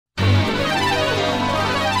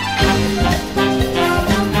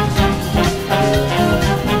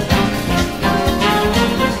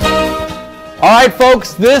right,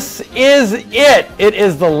 folks, this is it. It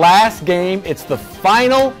is the last game. It's the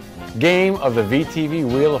final game of the VTV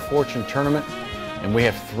Wheel of Fortune tournament. And we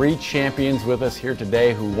have 3 champions with us here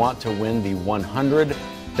today who want to win the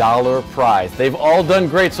 $100 prize. They've all done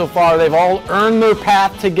great so far. They've all earned their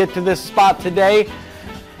path to get to this spot today.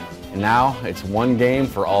 And now it's one game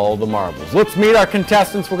for all the marbles. Let's meet our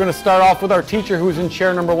contestants. We're going to start off with our teacher who's in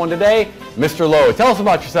chair number 1 today, Mr. Lowe. Tell us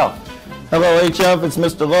about yourself. Hello HF, it's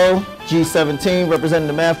Mr. Lowe, G17 representing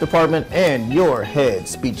the math department and your head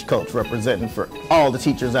speech coach representing for all the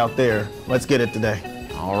teachers out there. Let's get it today.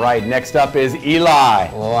 All right, next up is Eli.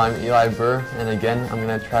 Hello, I'm Eli Burr, and again, I'm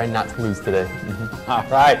going to try not to lose today. All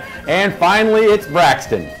right, and finally it's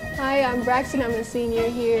Braxton. Hi, I'm Braxton. I'm a senior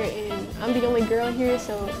here, and I'm the only girl here,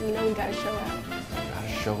 so you know we gotta show out. Gotta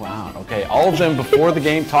show out. Okay, all of them before the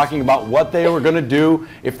game talking about what they were going to do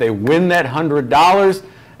if they win that $100.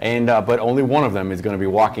 And but only one of them is going to be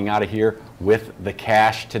walking out of here with the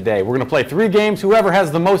cash today. We're going to play 3 games. Whoever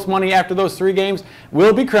has the most money after those 3 games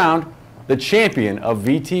will be crowned the champion of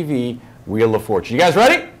VTV Wheel of Fortune. You guys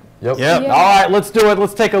ready? Yep. Yeah. All right, let's do it.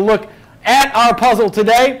 Let's take a look at our puzzle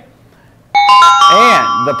today.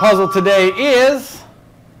 And the puzzle today is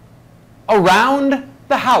around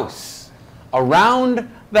the house. Around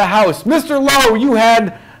the house. Mr. Lowe, you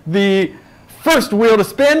had the first wheel to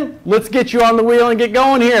spin. Let's get you on the wheel and get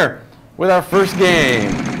going here with our first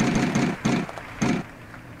game.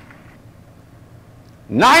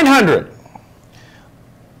 900.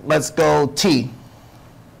 Let's go T.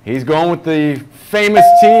 He's going with the famous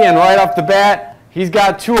T, and right off the bat, he's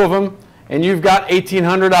got 2 of them, and you've got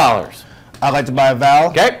 $1,800. I'd like to buy a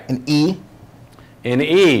vowel. Okay. An E. An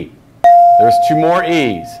E. There's 2 more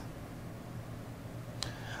E's.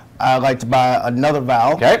 I'd like to buy another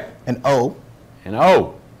vowel. Okay. An O. An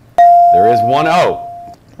O. There is 1 O.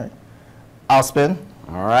 Okay. I'll spin.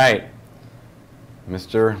 All right.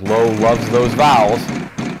 Mr. Lowe loves those vowels.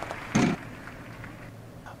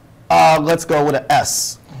 Let's go with an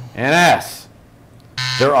S. An S.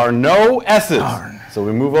 There are no S's. Darn. So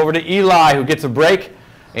we move over to Eli, who gets a break,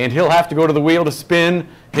 and he'll have to go to the wheel to spin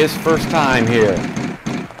his first time here.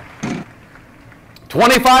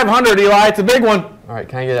 2,500, Eli. It's a big one. All right,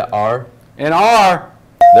 can I get an R? An R.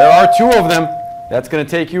 There are 2 of them. That's going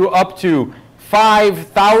to take you up to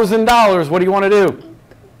 $5,000. What do you want to do?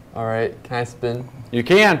 All right, can I spin? You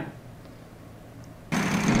can.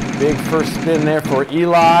 Big first spin there for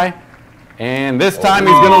Eli. And this time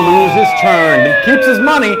he's going to lose his turn. He keeps his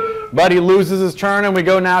money, but he loses his turn. And we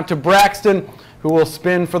go now to Braxton, who will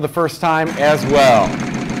spin for the first time as well.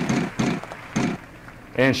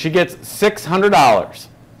 And she gets $600.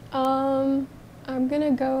 I'm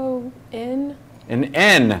gonna go N. An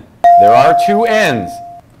N. There are 2 N's.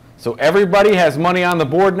 So everybody has money on the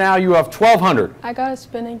board now. You have $1,200. I gotta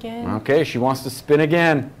spin again. Okay, she wants to spin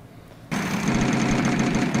again.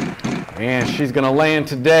 And she's going to land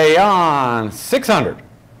today on $600.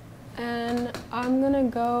 And I'm gonna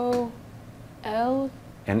go L.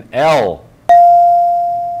 An L.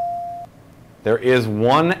 There is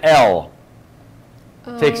 1 L.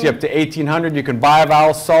 Takes you up to $1,800. You can buy a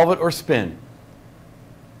vowel, solve it, or spin.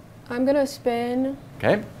 I'm gonna spin.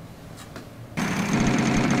 Okay.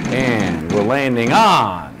 And we're landing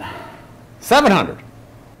on $700.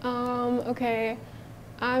 Okay.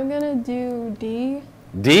 I'm gonna do D.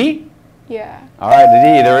 D? Yeah. All right, the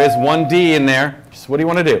D. There is 1 D in there. So what do you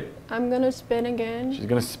want to do? I'm gonna spin again. She's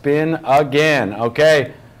going to spin again.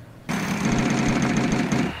 Okay.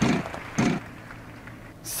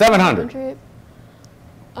 700.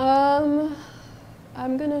 100.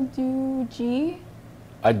 I'm gonna do G.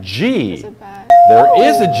 A G. Is it bad? There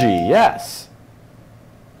is a G, yes.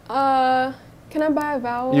 Can I buy a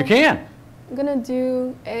vowel? You can. I'm gonna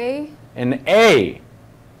do A. An A.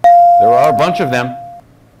 There are a bunch of them.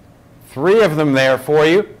 3 of them there for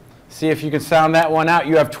you. See if you can sound that one out.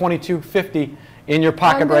 You have $2,250 in your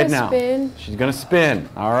pocket right now. Spin. She's going to spin.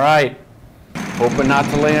 All right. Hoping not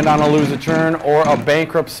to land on a loser turn or a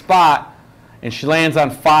bankrupt spot. And she lands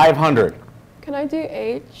on $500. Can I do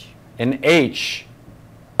H? An H.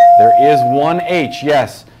 There is 1 H,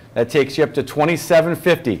 yes. That takes you up to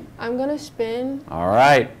 $2,750. I'm gonna spin. All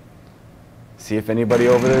right. See if anybody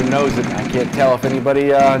over there knows it. I can't tell if anybody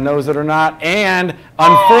knows it or not. And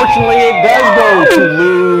unfortunately, it does go to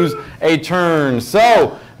lose a turn.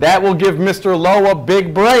 So that will give Mr. Lowe a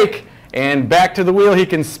big break. And back to the wheel. He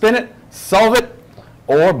can spin it, solve it,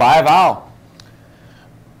 or buy a vowel.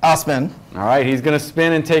 I'll spin. All right, he's going to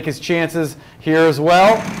spin and take his chances here as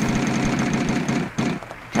well.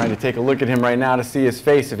 Trying to take a look at him right now to see his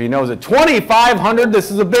face if he knows it. 2,500. This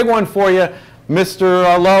is a big one for you,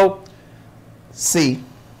 Mr. Lowe. C.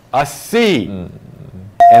 A C.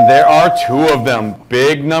 And there are two of them.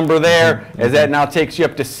 Big number there, as that now takes you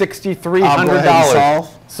up to $6,300.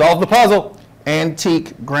 Solve the puzzle.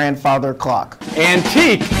 Antique grandfather clock.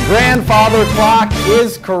 Antique grandfather clock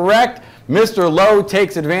is correct. Mr. Lowe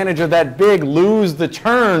takes advantage of that big lose the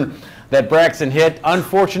turn that Braxton hit.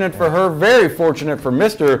 Unfortunate for her, very fortunate for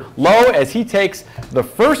Mr. Lowe as he takes the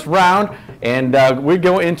first round, and we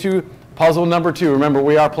go into puzzle number 2. Remember,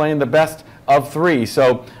 we are playing the best of 3.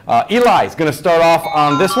 So Eli is going to start off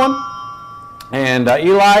on this one. And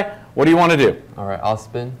Eli, what do you want to do? All right, I'll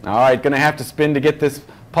spin. All right, going to have to spin to get this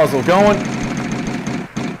puzzle going.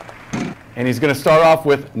 And he's going to start off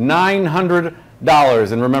with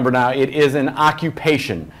 $900. And remember now, it is an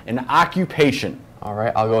occupation. An occupation. All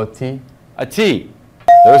right, I'll go with T. A T.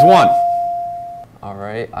 There's one. All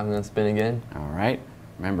right, I'm going to spin again. All right.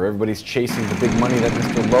 Remember, everybody's chasing the big money that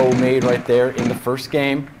Mr. Lowe made right there in the first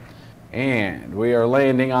game. And we are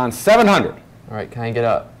landing on 700. All right, can I get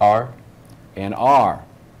a R? And R.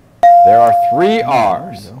 There are 3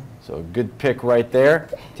 R's. So a good pick right there.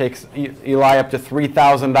 Takes Eli up to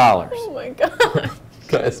 $3,000. Oh my God.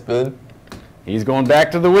 Can I spin? He's going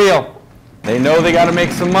back to the wheel. They know they got to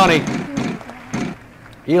make some money.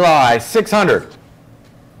 Eli, 600.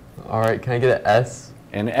 All right, can I get an S?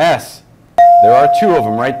 An S. There are 2 of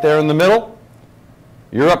them right there in the middle.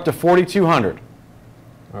 You're up to 4,200.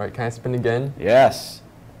 All right, can I spin again? Yes.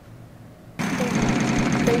 Listen,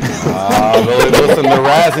 they're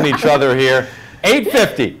razzing each other here.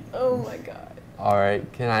 850. Oh my God. All right,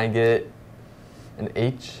 can I get an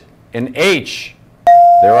H? An H.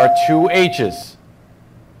 There are 2 H's.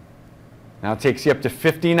 Now it takes you up to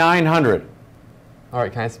 5,900. All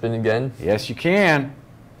right, can I spin again? Yes, you can.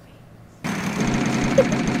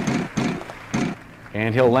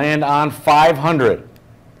 And he'll land on 500.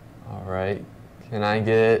 All right, can I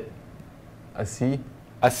get a C?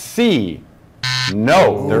 A C.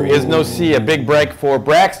 No, there is no C. A big break for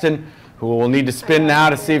Braxton, who will need to spin now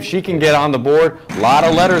to see if she can get on the board. A lot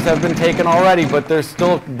of letters have been taken already, but there's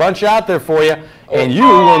still a bunch out there for you. And you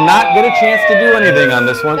will not get a chance to do anything on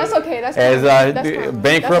this one. That's okay. That's as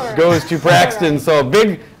bankrupt goes to Braxton. So a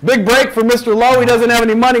big break for Mr. Lowe. He doesn't have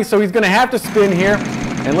any money, so he's going to have to spin here.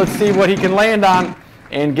 And let's see what he can land on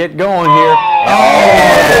and get going here.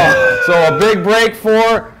 Oh! So a big break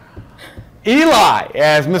for Eli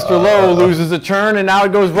as Mr. Lowe loses a turn, and now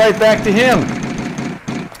it goes right back to him.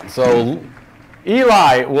 So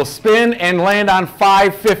Eli will spin and land on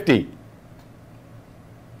 550.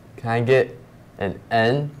 Can I get an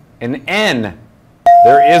N? An N.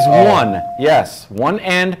 There is one. Yes, one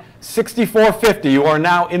N. 6450. You are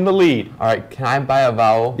now in the lead. All right, can I buy a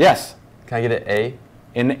vowel? Yes. Can I get an A?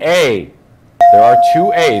 An A. There are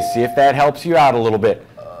 2 A's. See if that helps you out a little bit.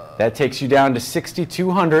 That takes you down to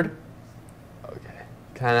 6,200. Okay.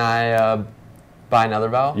 Can I buy another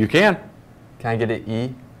vowel? You can. Can I get an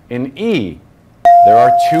E? An E. There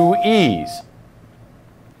are 2 E's.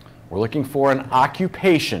 We're looking for an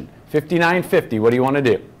occupation. 5950. What do you want to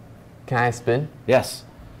do? Can I spin? Yes.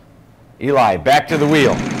 Eli, back to the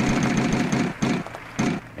wheel.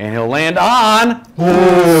 And he'll land on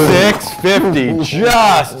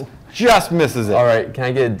 650. Just misses it. All right, can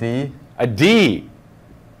I get a D? A D.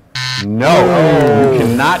 No, you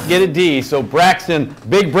cannot get a D. So Braxton,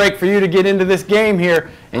 big break for you to get into this game here.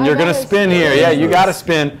 And you're going to spin here. Yeah, you got to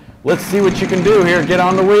spin. Let's see what you can do here. Get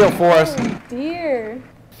on the wheel for us. Oh dear.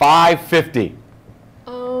 550.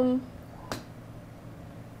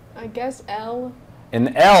 I guess L.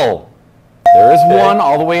 An L. There is one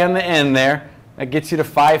all the way on the end there. That gets you to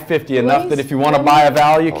 550, enough that if you want to buy a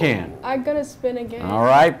vowel, you can. I'm going to spin again. All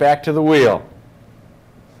right, back to the wheel.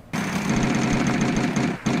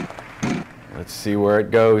 Let's see where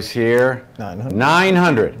it goes here. 900.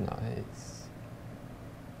 900. Nice.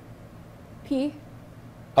 P.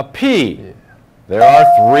 A P. Yeah. There are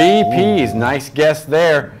 3 P's. Nice guess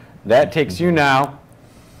there. That takes you now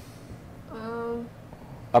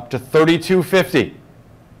up to 3250.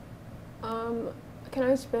 Can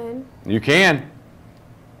I spin? You can.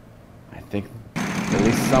 I think at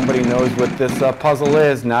least somebody knows what this puzzle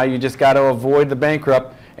is. Now you just got to avoid the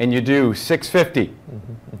bankrupt, and you do. 650.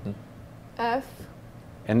 F.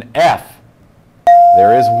 An F.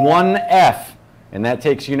 There is one F, and that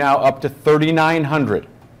takes you now up to 3,900.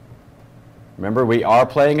 Remember, we are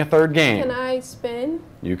playing a third game. Can I spin?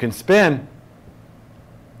 You can spin.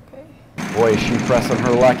 Okay. Boy, is she pressing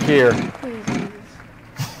her luck here. Please, Jesus.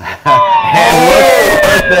 And look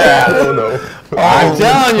at that. Oh no. I'm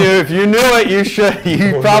telling you, if you knew it,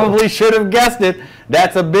 you probably should have guessed it.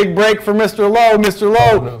 That's a big break for Mr. Lowe. Mr.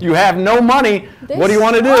 Lowe, you have no money. What do you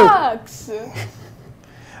want to do? Sucks.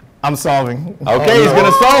 I'm solving. Okay, he's going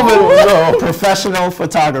to solve it. No. Professional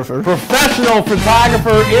photographer. Professional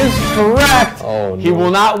photographer is correct. Oh, no. He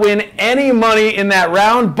will not win any money in that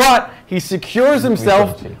round, but he secures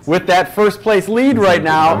himself with that first place lead right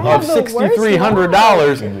now of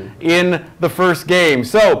 $6,300 in the first game.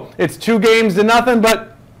 So it's 2 games to nothing,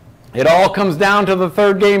 but it all comes down to the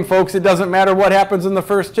third game, folks. It doesn't matter what happens in the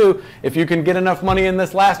first 2. If you can get enough money in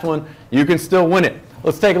this last one, you can still win it.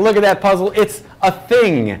 Let's take a look at that puzzle. It's a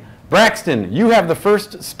thing. Braxton, you have the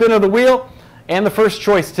first spin of the wheel and the first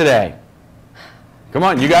choice today. Come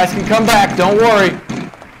on, you guys can come back. Don't worry.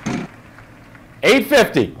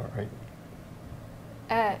 850. All right.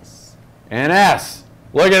 S. And S.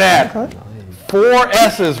 Look at that. Okay. 4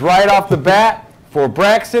 S's right off the bat for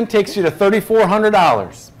Braxton. Takes you to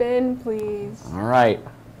 $3,400. Spin, please. All right.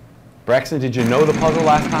 Braxton, did you know the puzzle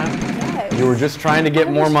last time? Yes. You were just trying to get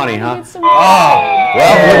more money, huh? Get some more.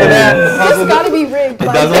 Well, look at that. The This puzzle got to be rigged. It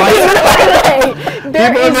doesn't like it.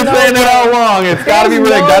 People have been saying that all along. It's got to be There's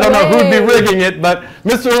rigged. no I don't know who'd be way. rigging it, but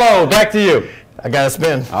Mr. Lowe, back to you. I got to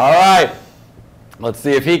spin. All right. Let's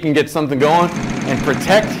see if he can get something going and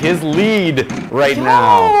protect his lead right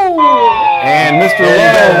now. And Mr.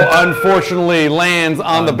 Lowe, unfortunately, lands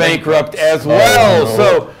on the bankrupt as well.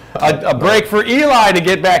 So a break for Eli to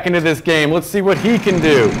get back into this game. Let's see what he can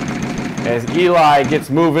do as Eli gets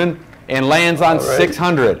moving and lands on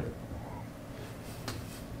 600.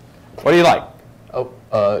 What do you like? Oh,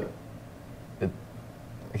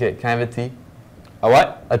 okay, can I have a T? A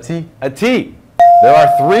what? A T? A T. There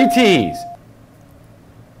are 3 T's.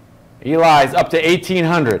 Eli's up to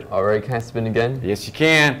 1,800. All right, can I spin again? Yes, you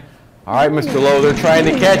can. All right, Mr. Lowe, they're trying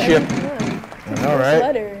to catch you. All right.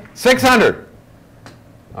 Letter. 600.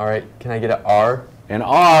 All right, can I get an R? An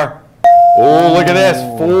R. Oh, look at this.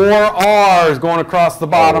 4 R's going across the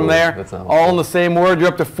bottom there. that's not All in the same word. You're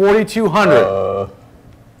up to 4,200. All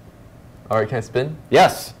right, can I spin?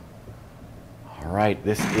 Yes. All right,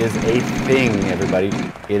 this is a thing, everybody.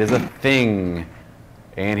 It is a thing.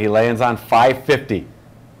 And he lands on 550.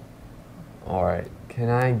 All right, can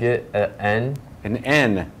I get an N? An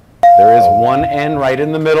N. There is 1 N right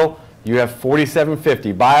in the middle. You have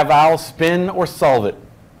 4,750. Buy a vowel, spin, or solve it.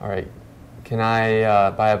 All right, can I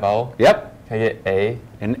buy a vowel? Yep. Can I get A?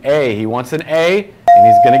 An A. He wants an A, and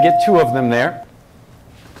he's going to get 2 of them there.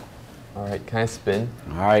 All right, can I spin?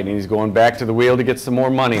 All right, and he's going back to the wheel to get some more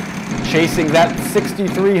money. Chasing that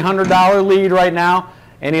 $6,300 lead right now,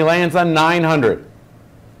 and he lands on 900.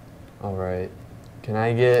 All right, can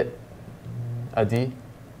I get a D?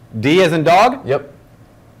 D as in dog? Yep.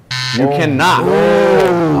 You cannot.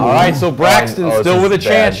 All right, so Braxton's Oh, still this with a is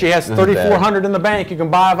chance. bad. She has This is bad. 3,400 in the bank. You can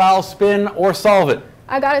buy a vowel, spin, or solve it.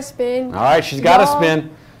 I got to spin. All right, she's got to Y'all, spin.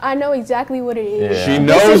 I know exactly what it is. Yeah. She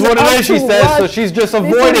This knows is what it up is, she to says, what? so she's just This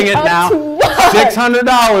avoiding is it up now. to what?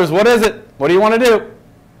 $600. What is it? What do you want to do?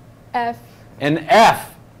 F. An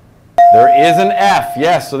F. There is an F,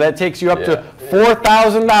 yes, so that takes you up to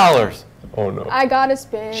 $4,000. Oh no. I got to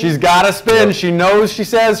spin. She's got to spin. She knows, she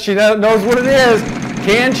says, she knows what it is.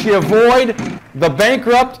 Can she avoid the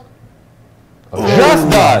bankrupt? Just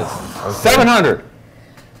does. 700.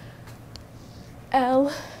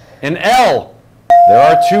 L. An L. There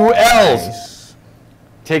are 2 L's.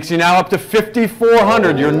 Takes you now up to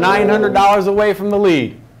 5,400. You're $900 away from the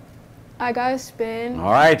lead. I got to spin.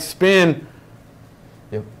 All right, spin.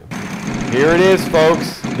 Yep. Here it is,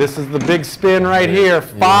 folks. This is the big spin right here.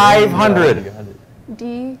 500. You got it.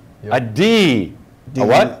 D. A D. A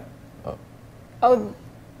what? Oh,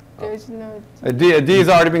 there's no. A D. A D has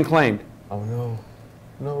already been claimed. Oh no.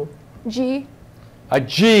 No. G. A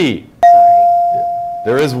G.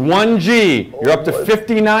 There is 1 G. You're up to I can't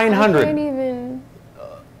 5,900. even.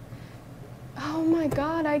 Oh my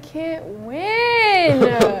God, I can't win.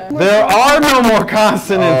 There are no more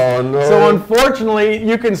consonants. Oh, no. So unfortunately,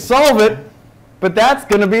 you can solve it, but that's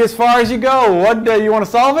going to be as far as you go. What you want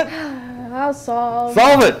to solve it? I'll solve.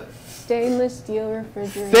 Solve it. Stainless steel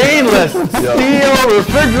refrigerator. Stainless steel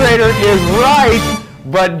refrigerator is right,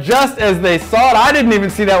 but just as they saw it, I didn't even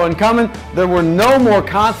see that one coming. There were no more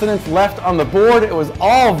consonants left on the board. It was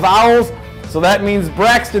all vowels. So that means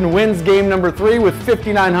Braxton wins game number 3 with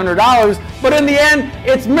 $5,900. But in the end,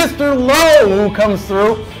 it's Mr. Lowe who comes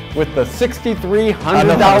through with the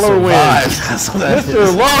 $6,300 win. Mr.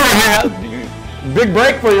 Lowe, big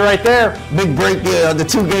break for you right there. Big break, the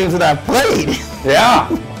 2 games that I played. Yeah.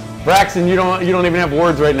 Braxton, you don't even have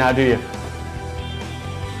words right now, do you?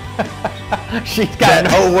 She's got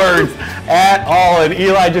no words at all, and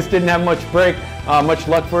Eli just didn't have much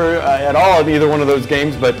luck for her at all in either one of those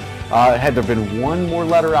games. But had there been one more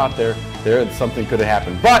letter out there, something could have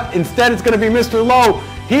happened. But instead, it's going to be Mr. Lowe.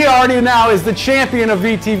 He already now is the champion of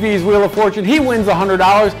VTV's Wheel of Fortune. He wins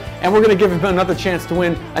 $100, and we're going to give him another chance to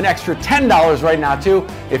win an extra $10 right now, too,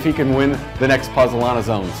 if he can win the next puzzle on his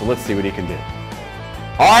own. So let's see what he can do.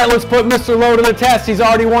 All right, let's put Mr. Lowe to the test. He's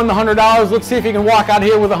already won the $100. Let's see if he can walk out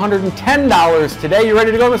here with $110 today. You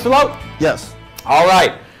ready to go, Mr. Lowe? Yes. All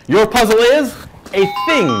right. Your puzzle is a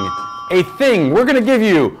thing. A thing. We're going to give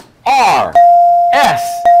you R, S,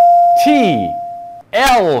 T,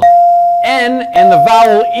 L, N, and the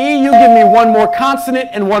vowel E. You give me one more consonant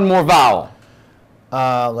and one more vowel.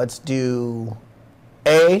 Let's do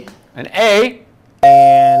A. An A.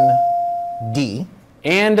 And D.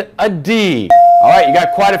 And a D. All right, you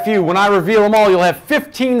got quite a few. When I reveal them all, you'll have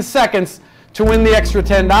 15 seconds to win the extra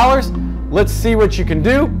 $10. Let's see what you can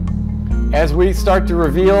do as we start to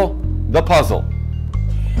reveal the puzzle.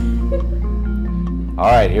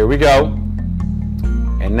 All right, here we go.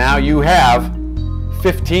 And now you have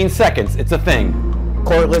 15 seconds. It's a thing.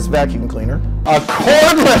 Cordless vacuum cleaner. A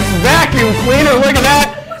cordless vacuum cleaner. Look at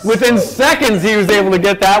that. Within seconds, he was able to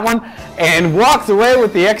get that one and walks away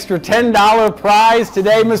with the extra $10 prize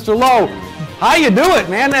today. Mr. Lowe, how you do it,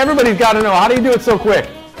 man? Everybody's got to know. How do you do it so quick?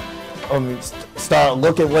 Start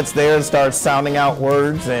look at what's there, start sounding out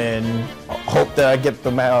words, and hope that I get the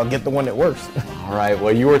one that works. All right.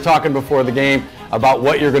 Well, you were talking before the game about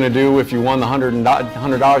what you're going to do if you won the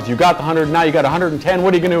 $100. You got the 100. Now you got 110.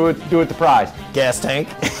 What are you going to do with the prize? Gas tank.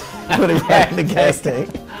 Put it back in the gas tank.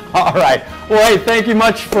 All right. Well, hey, thank you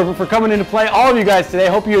much for coming in to play, all of you guys today.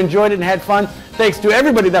 Hope you enjoyed it and had fun. Thanks to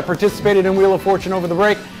everybody that participated in Wheel of Fortune over the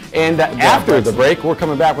break. And after the break, we're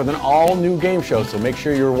coming back with an all-new game show. So make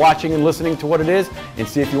sure you're watching and listening to what it is and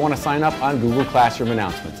see if you want to sign up on Google Classroom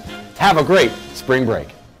announcements. Have a great spring break.